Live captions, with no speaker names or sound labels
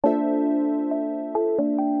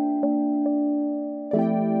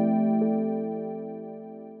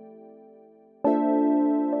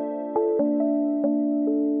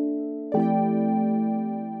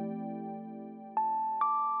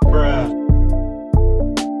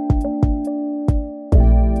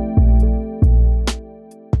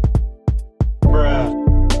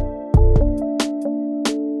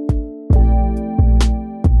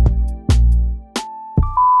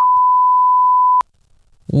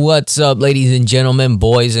What's up, ladies and gentlemen,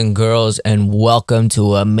 boys and girls, and welcome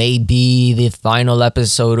to maybe the final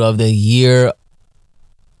episode of the year.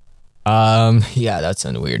 Yeah, that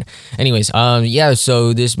sounded weird. Anyways,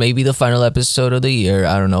 so this may be the final episode of the year.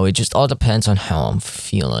 I don't know. It just all depends on how I'm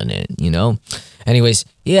feeling it. Anyways,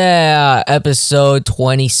 yeah, episode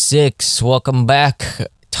 26. Welcome back.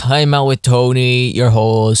 Time Out with Tony, your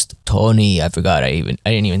host, Tony. I forgot I didn't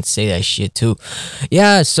even say that shit too.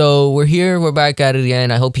 Yeah, so we're here, we're back at it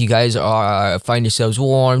again. I hope you guys find yourselves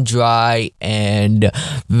warm, dry, and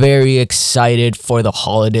very excited for the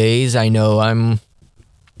holidays. I know I'm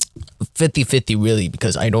 50-50 really,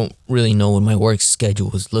 because I don't really know what my work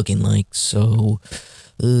schedule is looking like. So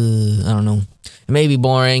I don't know. It may be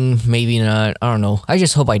boring, maybe not. I don't know. I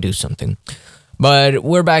just hope I do something. But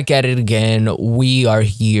we're back at it again. We are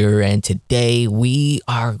here, and today we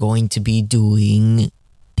are going to be doing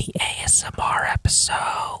the ASMR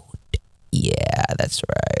episode. Yeah, that's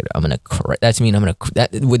right.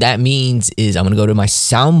 What that means is I'm gonna go to my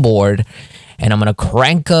soundboard and I'm gonna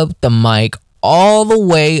crank up the mic all the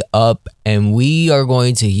way up, and we are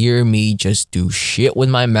going to hear me just do shit with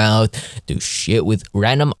my mouth, do shit with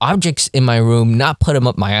random objects in my room, not put them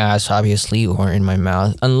up my ass, obviously, or in my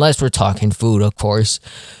mouth, unless we're talking food, of course.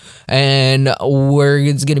 And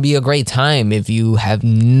it's gonna be a great time. If you have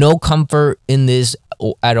no comfort in this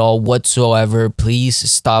at all whatsoever, please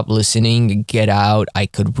stop listening, get out. I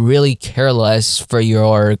could really care less for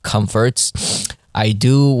your comforts. I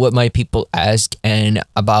do what my people ask, and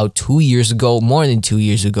about 2 years ago, more than 2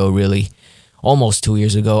 years ago, really, almost 2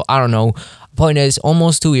 years ago, I don't know. Point is,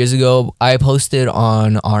 almost 2 years ago, I posted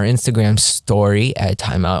on our Instagram story at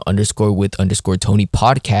timeout_with_Tony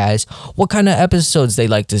podcast what kind of episodes they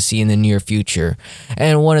like to see in the near future.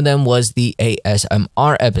 And one of them was the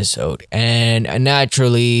ASMR episode. And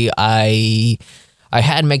naturally, I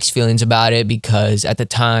had mixed feelings about it because at the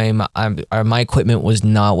time, my equipment was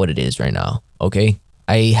not what it is right now. Okay,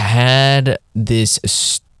 I had this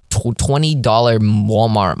 $20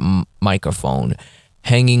 Walmart microphone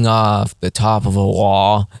hanging off the top of a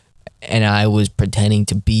wall, and I was pretending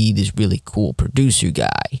to be this really cool producer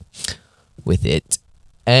guy with it.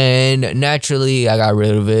 And naturally, I got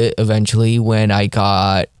rid of it eventually when I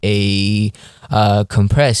got a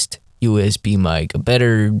compressed USB mic, a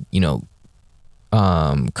better,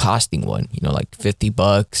 costing one, like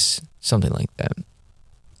 $50, something like that.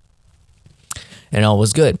 And all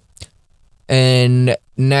was good. And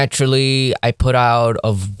naturally, I put out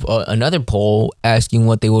another poll asking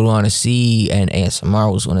what they would want to see, and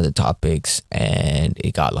ASMR was one of the topics, and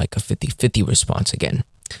it got like a 50-50 response again.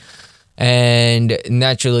 And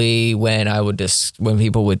naturally, when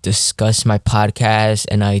people would discuss my podcast,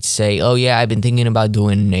 and I'd say, "Oh yeah, I've been thinking about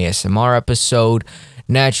doing an ASMR episode,"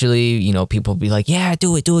 naturally, people would be like, "Yeah,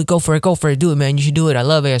 do it, go for it, do it, man, you should do it. I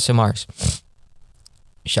love ASMRs."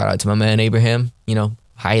 Shout out to my man Abraham,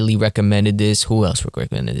 highly recommended this. Who else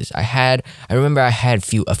recommended this? I remember I had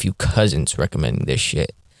a few cousins recommending this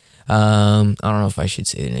shit. I don't know if I should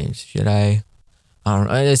say the names. Should I? I don't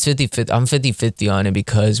know. It's 50-50. I'm 50-50 on it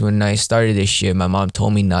because when I started this shit, my mom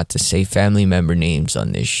told me not to say family member names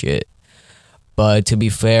on this shit. But to be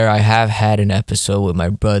fair, I have had an episode with my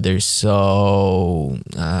brother, so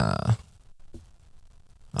I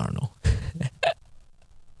don't know.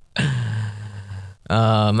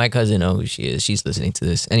 My cousin knows who she is. She's listening to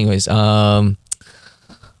this. Anyways, what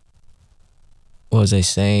was I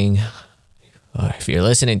saying? If you're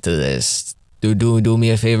listening to this, do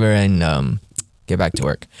me a favor and get back to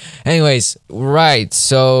work. Anyways, right.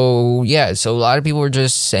 So yeah, so a lot of people were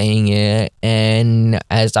just saying it, and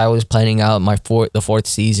as I was planning out the fourth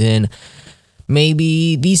season,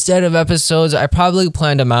 maybe these set of episodes, I probably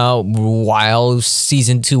planned them out while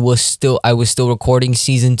season 2 I was still recording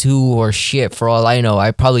season 2, or shit, for all I know.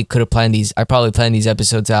 I probably planned these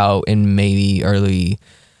episodes out in maybe early,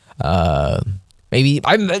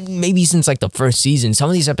 maybe since like the first season. Some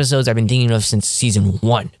of these episodes I've been thinking of since season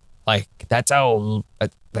 1. Like, that's how,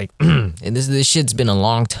 and this shit's been a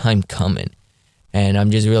long time coming, and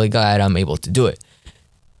I'm just really glad I'm able to do it.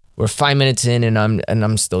 We're 5 minutes in, and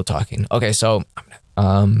I'm still talking. Okay, so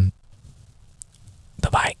the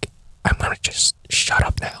mic. I'm gonna just shut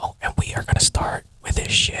up now, and we are gonna start with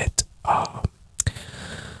this shit.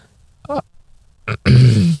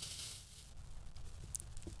 It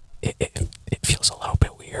feels a little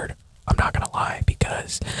bit weird. I'm not gonna lie,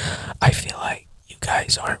 because I feel like you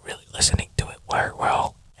guys aren't really listening to it very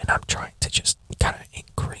well, and I'm trying to just kind of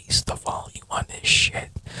increase the volume on this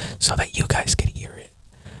shit so that you guys can hear it.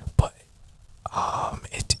 But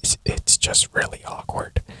it's just really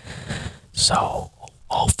awkward. So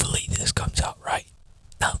hopefully this comes out right.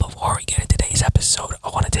 Now, before we get into today's episode, I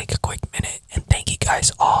want to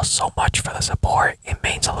all so much for the support. It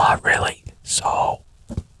means a lot, really. So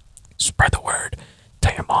spread the word.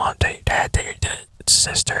 Tell your mom, tell your dad, tell your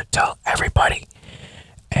sister, tell everybody.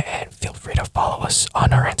 And feel free to follow us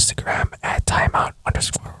on our Instagram at timeout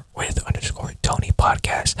underscore with underscore Tony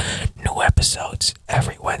podcast. New episodes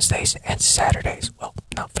every Wednesdays and Saturdays. Well,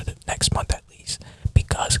 not for the next month at least.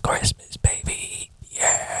 Because Christmas, baby.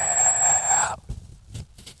 Yeah.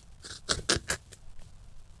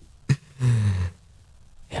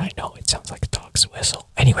 Yeah, I know it sounds like a dog's whistle.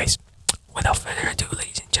 Anyways, without further ado,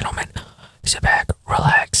 ladies and gentlemen, sit back,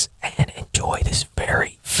 relax, and enjoy this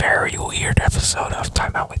very, very weird episode of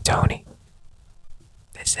Time Out with Tony.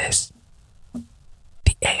 This is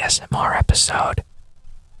the ASMR episode.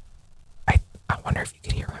 I wonder if you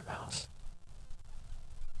can hear my mouse.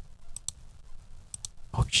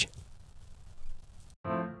 Oh shit.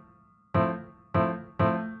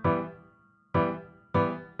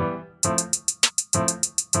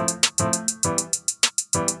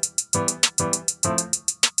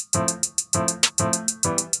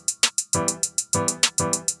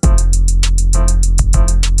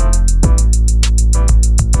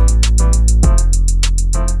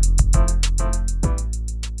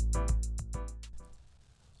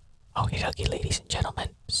 Okay, ladies and gentlemen.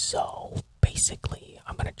 So basically,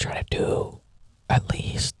 I'm gonna try to do at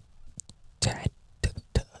least 10,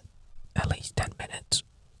 at least 10 minutes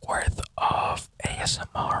worth of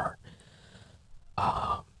ASMR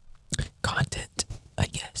content. I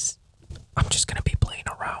guess I'm just gonna be playing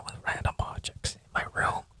around with random objects in my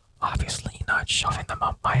room. Obviously, not shoving them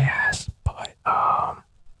up my ass, but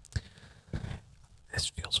this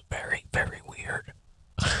feels very, very weird.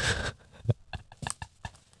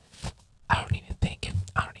 I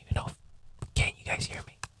don't even know. Can you guys hear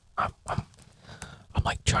me? I'm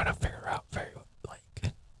like trying to figure out very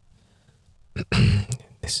like.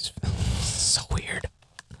 This is so weird.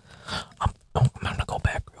 I'm gonna go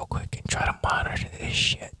back real quick and try to monitor this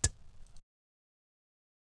shit.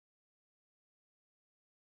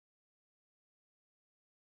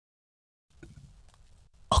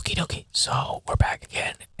 Okie dokie, so we're back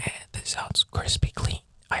again, and this sounds crispy clean.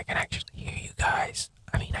 I can actually hear you guys.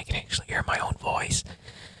 I mean, I can actually hear my own voice,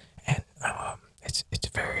 and it's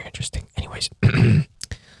very interesting. Anyways,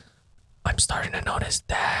 I'm starting to notice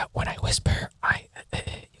that when I whisper,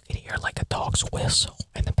 you can hear like a dog's whistle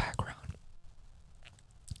in the background,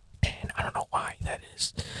 and I don't know why that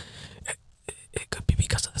is. It could be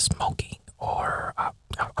because of the smoking, or I'm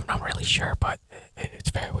not really sure, but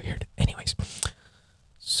it's very weird. Anyways,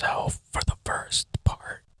 so for the first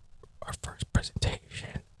part, our first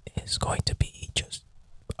presentation is going to be just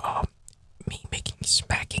me making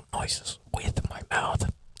smacking noises with my mouth.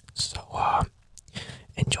 So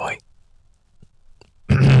enjoy.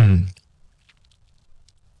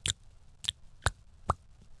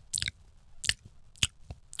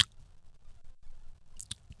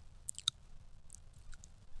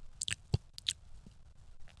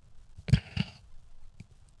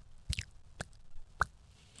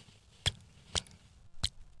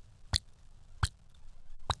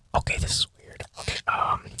 Okay, this is weird.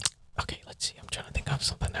 Okay, let's see. I'm trying to think of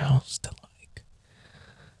something else to like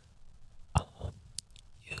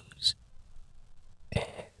use, and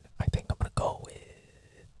I think I'm gonna go with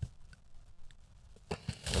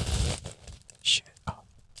shit.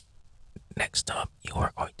 Next up, you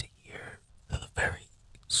are going to hear the very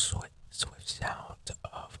swift sound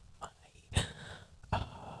uh,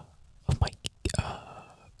 of my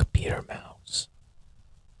computer mouse.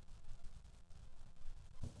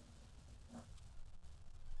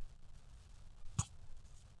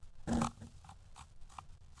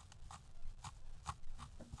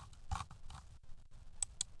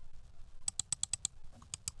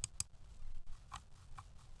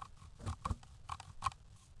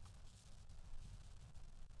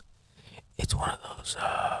 It's one of those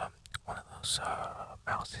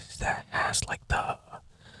mouses that has like the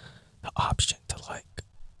option to like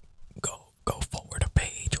go forward a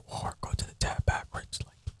page or go to the tab backwards.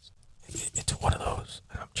 Like it's one of those,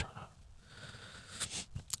 and I'm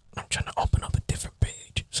trying to open up a different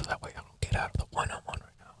page so that way I don't get out of the one I'm on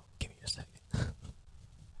right now. Give me a second.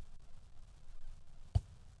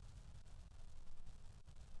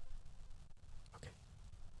 Okay.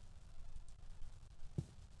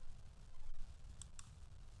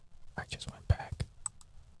 I just went back,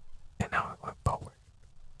 and now I went forward.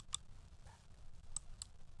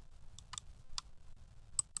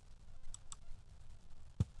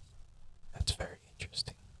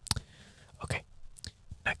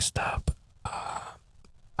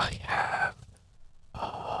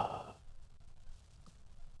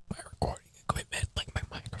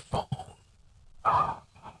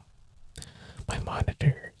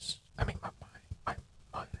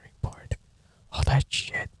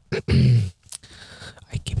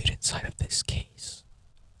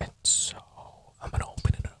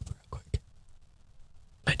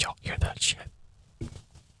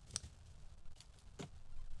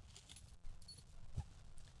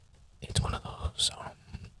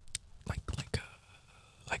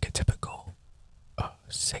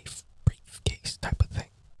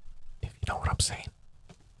 saying.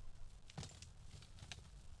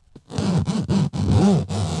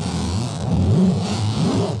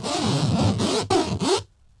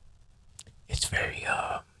 It's very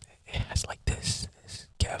it has like this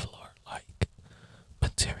Kevlar like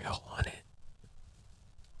material on it.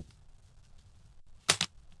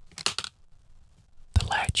 The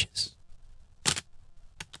latches.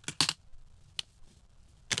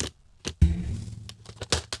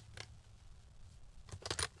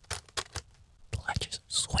 The latches are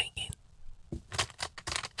swinging.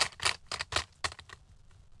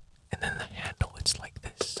 And then the handle, it's like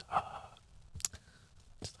this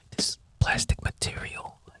plastic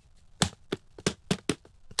material.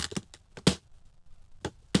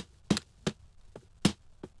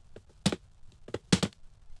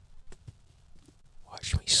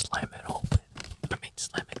 Watch me slam it open. I mean,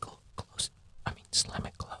 slam it close. I mean, slam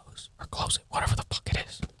it close or close it, whatever the fuck it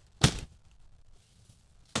is.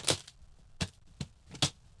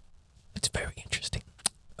 It's very interesting.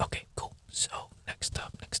 Okay, cool. So next up.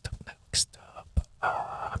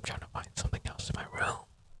 I'm trying to find something else in my room.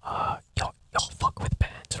 Y'all fuck with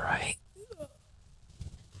pens, right?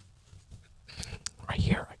 Right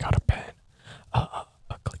here, I got a pen. A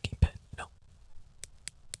clicking pen. No,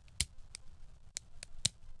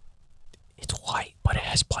 it's white, but it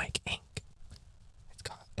has blank ink.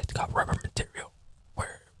 It's got rubber material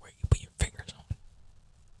where you put your fingers on.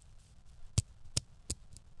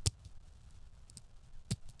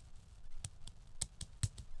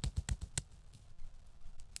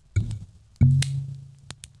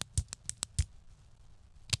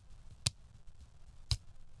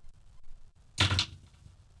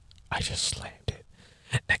 I just slammed it.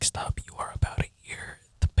 Next up, you are about to hear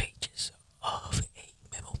the pages of a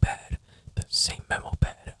memo pad. The same memo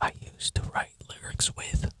pad I used to write lyrics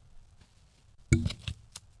with.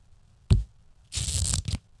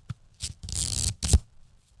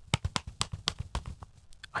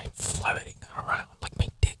 I'm floating around like my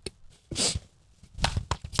dick.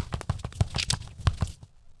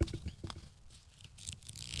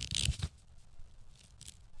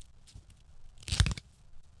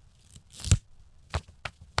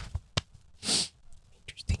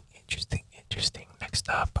 Interesting. Next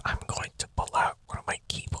up, I'm going to pull out one of my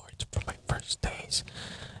keyboards from my first days.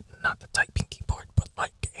 Not the typing keyboard, but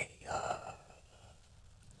like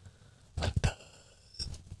like the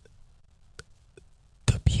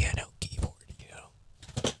piano keyboard,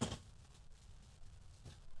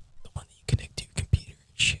 the one that you connect to your computer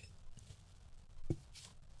and shit.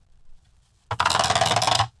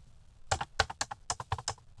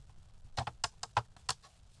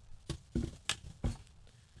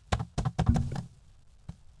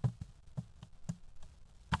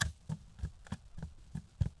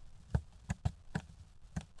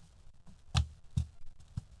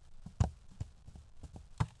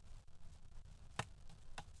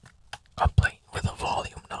 I'm playing with the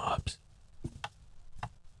volume knobs.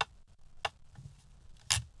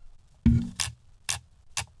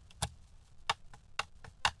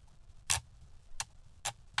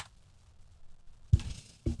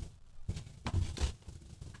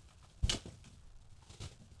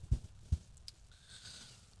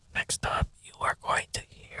 Next up, you are going to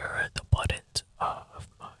hear the buttons of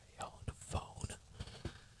my own phone.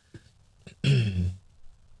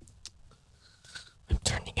 I'm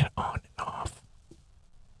turning it on and off.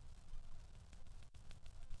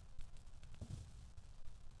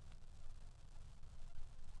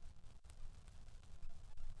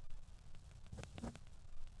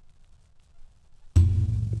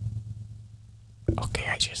 Okay,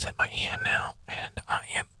 I just hit my hand now, and I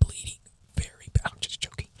am bleeding very bad. I'm just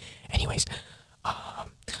joking. Anyways,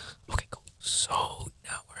 okay, cool. So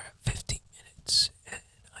now we're at 15 minutes, and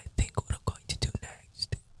I think what I'm going to do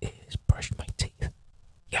next is brush my teeth.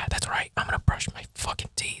 Yeah, that's right. I'm gonna brush my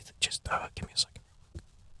fucking teeth. Just give me a second.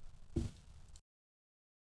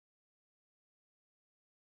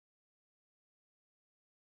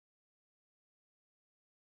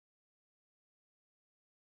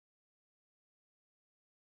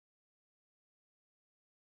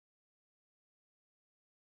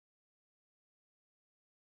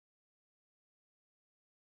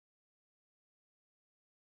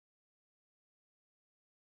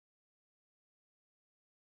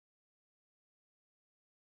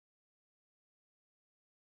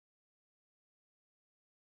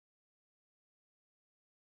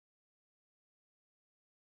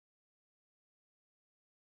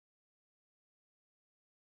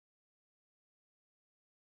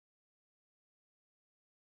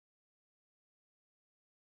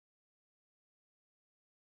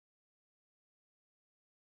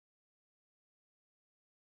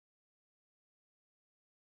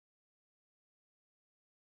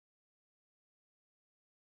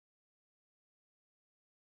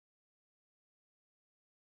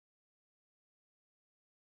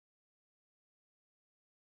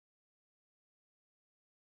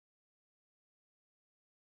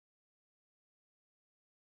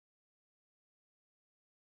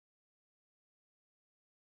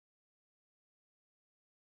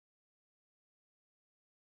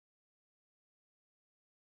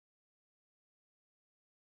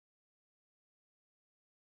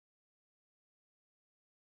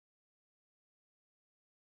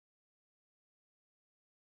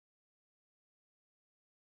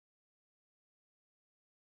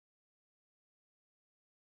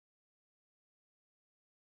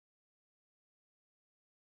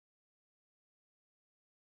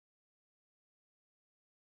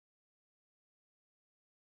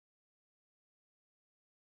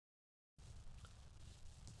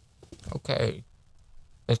 Okay,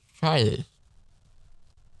 let's try this.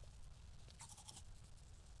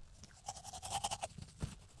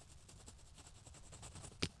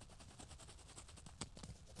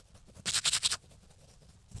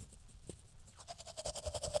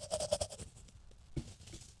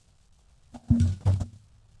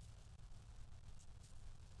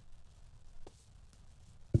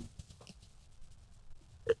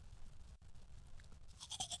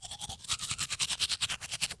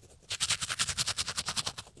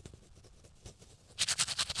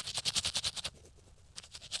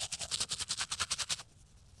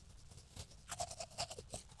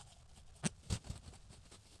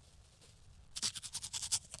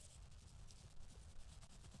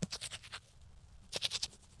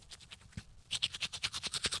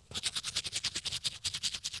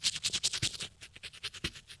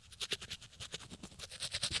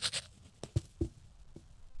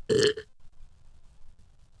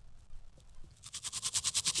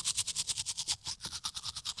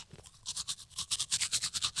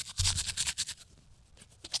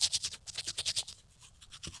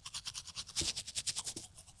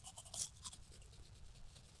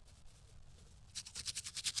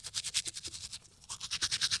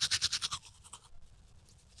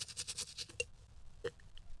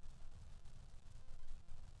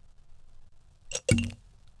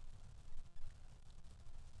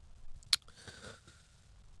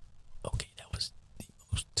 Okay, that was the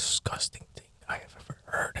most disgusting thing I have ever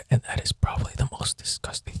heard, and that is probably the most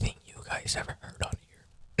disgusting thing you guys ever heard on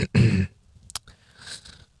here.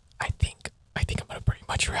 I think I'm gonna pretty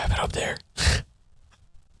much wrap it up there.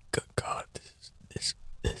 Good God, this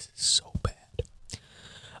is so bad.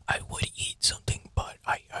 I would eat something, but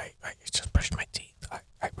I just brushed my teeth.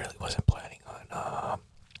 I really wasn't planning on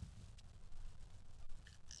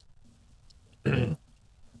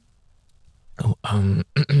Oh,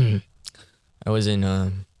 I wasn't.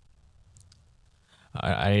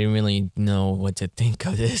 I didn't really know what to think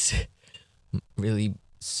of this. Really.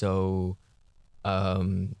 So,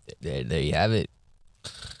 there you have it.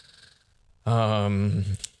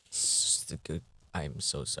 Good. I'm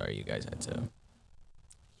so sorry you guys had to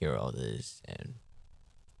hear all this, and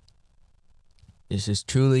this is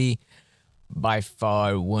truly by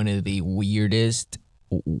far one of the weirdest,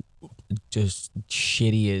 just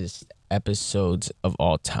shittiest episodes of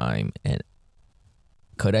all time. And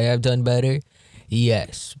could I have done better?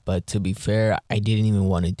 Yes, but to be fair, I didn't even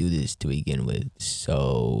want to do this to begin with.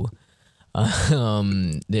 So,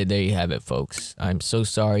 there you have it, folks. I'm so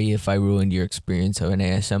sorry if I ruined your experience of an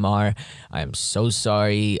ASMR. I'm so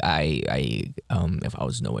sorry. If I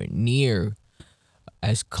was nowhere near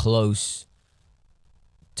as close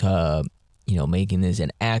to, making this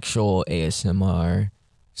an actual ASMR.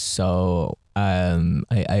 So,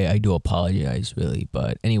 I do apologize, really.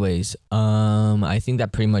 But anyways, I think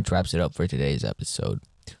that pretty much wraps it up for today's episode.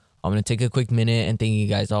 I'm gonna take a quick minute and thank you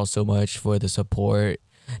guys all so much for the support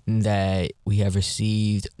that we have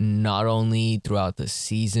received, not only throughout the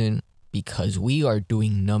season, because we are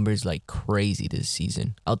doing numbers like crazy this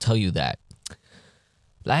season. I'll tell you that.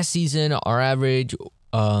 Last season, our average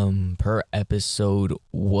per episode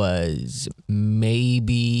was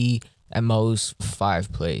maybe at most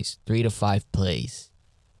 5 plays, 3 to 5 plays.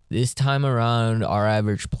 This time around, our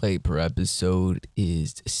average play per episode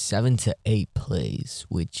is 7 to 8 plays,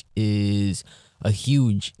 which is a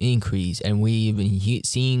huge increase. And we've been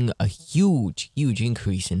seeing a huge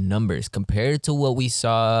increase in numbers compared to what we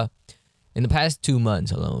saw in the past 2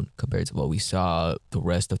 months alone. Compared to what we saw the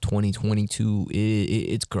rest of 2022,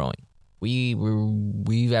 it's growing.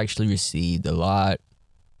 We've actually received a lot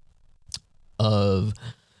of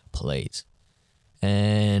plays.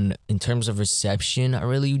 And in terms of reception, I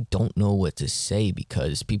really don't know what to say,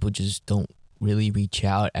 because people just don't really reach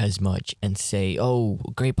out as much and say, "Oh,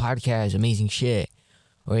 great podcast, amazing shit,"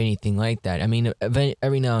 or anything like that. I mean,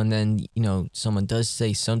 every now and then, someone does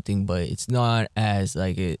say something, but it's not as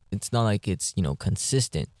like it's not like it's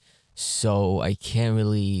consistent. So I can't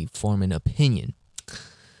really form an opinion.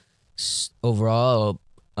 Overall,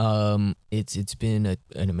 it's been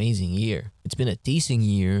an amazing year. It's been a decent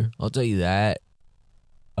year, I'll tell you that.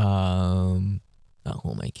 Who am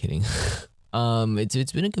I kidding?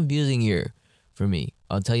 It's been a confusing year for me,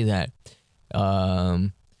 I'll tell you that.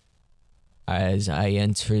 As I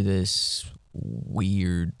enter this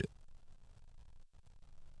weird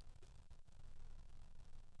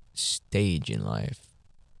stage in life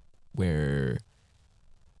where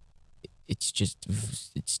it's just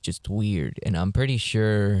weird, and I'm pretty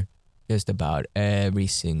sure just about every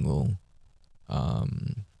single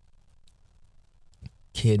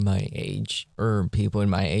kid my age or people in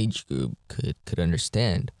my age group could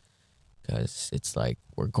understand. because it's like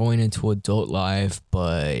we're going into adult life,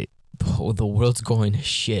 but the world's going to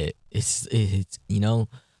shit. It's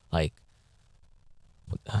like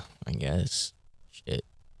I guess shit.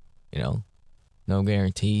 No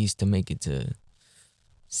guarantees to make it to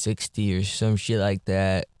 60 or some shit like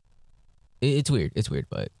that. It's weird. It's weird,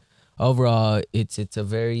 but overall, it's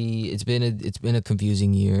been a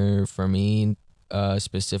confusing year for me,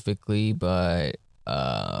 specifically, but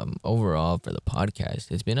overall for the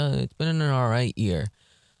podcast, it's been an alright year.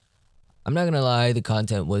 I'm not gonna lie, the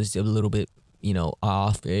content was a little bit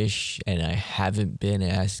off-ish, and I haven't been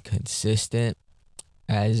as consistent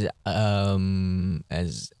as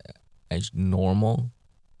normal,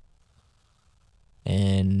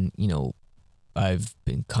 and I've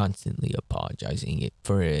been constantly apologizing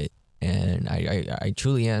for it, and I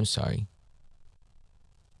truly am sorry.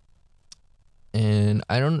 And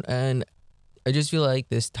I just feel like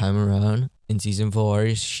this time around in season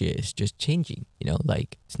 4, shit is just changing.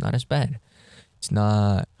 Like it's not as bad. It's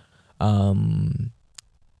not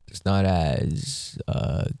as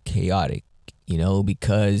chaotic.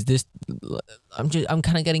 Because I'm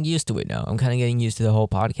kind of getting used to it now. I'm kind of getting used to the whole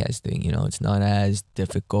podcast thing. It's not as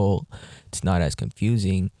difficult. It's not as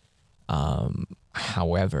confusing.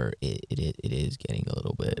 However, it is getting a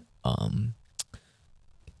little bit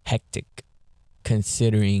hectic,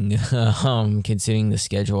 considering the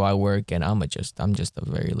schedule I work, and I'm just a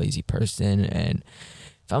very lazy person. And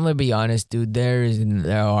if I'm gonna be honest, dude, there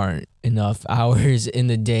aren't enough hours in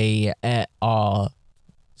the day at all.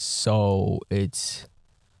 So it's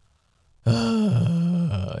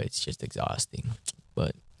just exhausting.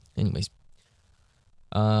 But anyways,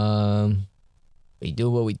 we do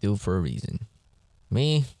what we do for a reason.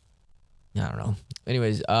 Me, I don't know.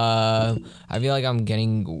 Anyways, I feel like I'm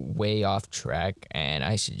getting way off track, and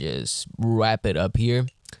I should just wrap it up here.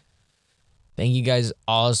 Thank you guys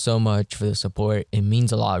all so much for the support. It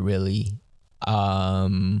means a lot, really.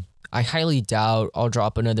 I highly doubt I'll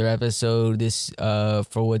drop another episode this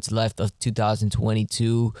for what's left of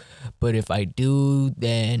 2022. But if I do,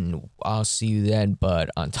 then I'll see you then. But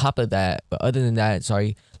other than that,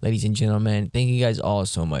 sorry, ladies and gentlemen, thank you guys all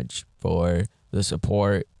so much for the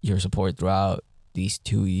support, your support throughout these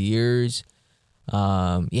 2 years.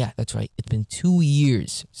 Yeah, that's right. It's been 2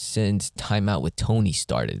 years since Time Out with Tony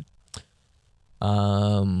started.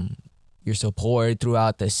 Your support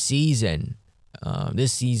throughout the season.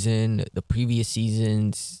 This season, the previous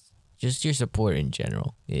seasons, just your support in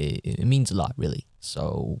general. It means a lot, really.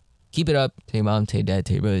 So keep it up. Tell your mom, tell your dad,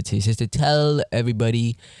 tell your brother, tell your sister, tell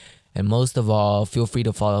everybody. And most of all, feel free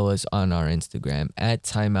to follow us on our Instagram at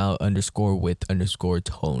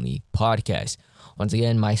timeout_with_Tony podcast. Once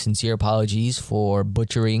again, my sincere apologies for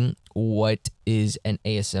butchering what is an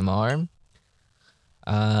ASMR.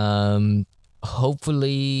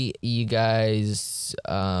 Hopefully you guys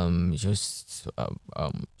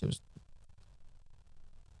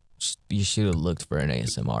you should have looked for an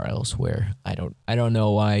ASMR elsewhere. I don't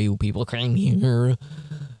know why you people came here.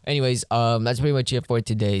 Anyways, that's pretty much it for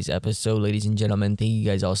today's episode, ladies and gentlemen. Thank you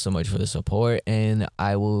guys all so much for the support, and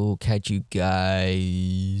I will catch you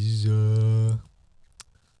guys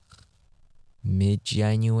mid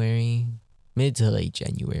to late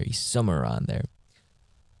January, somewhere around there.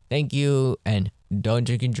 Thank you, and don't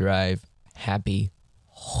drink and drive. Happy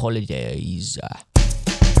holidays.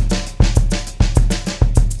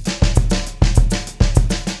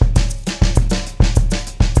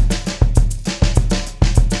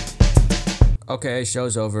 Okay,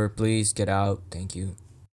 show's over. Please get out. Thank you.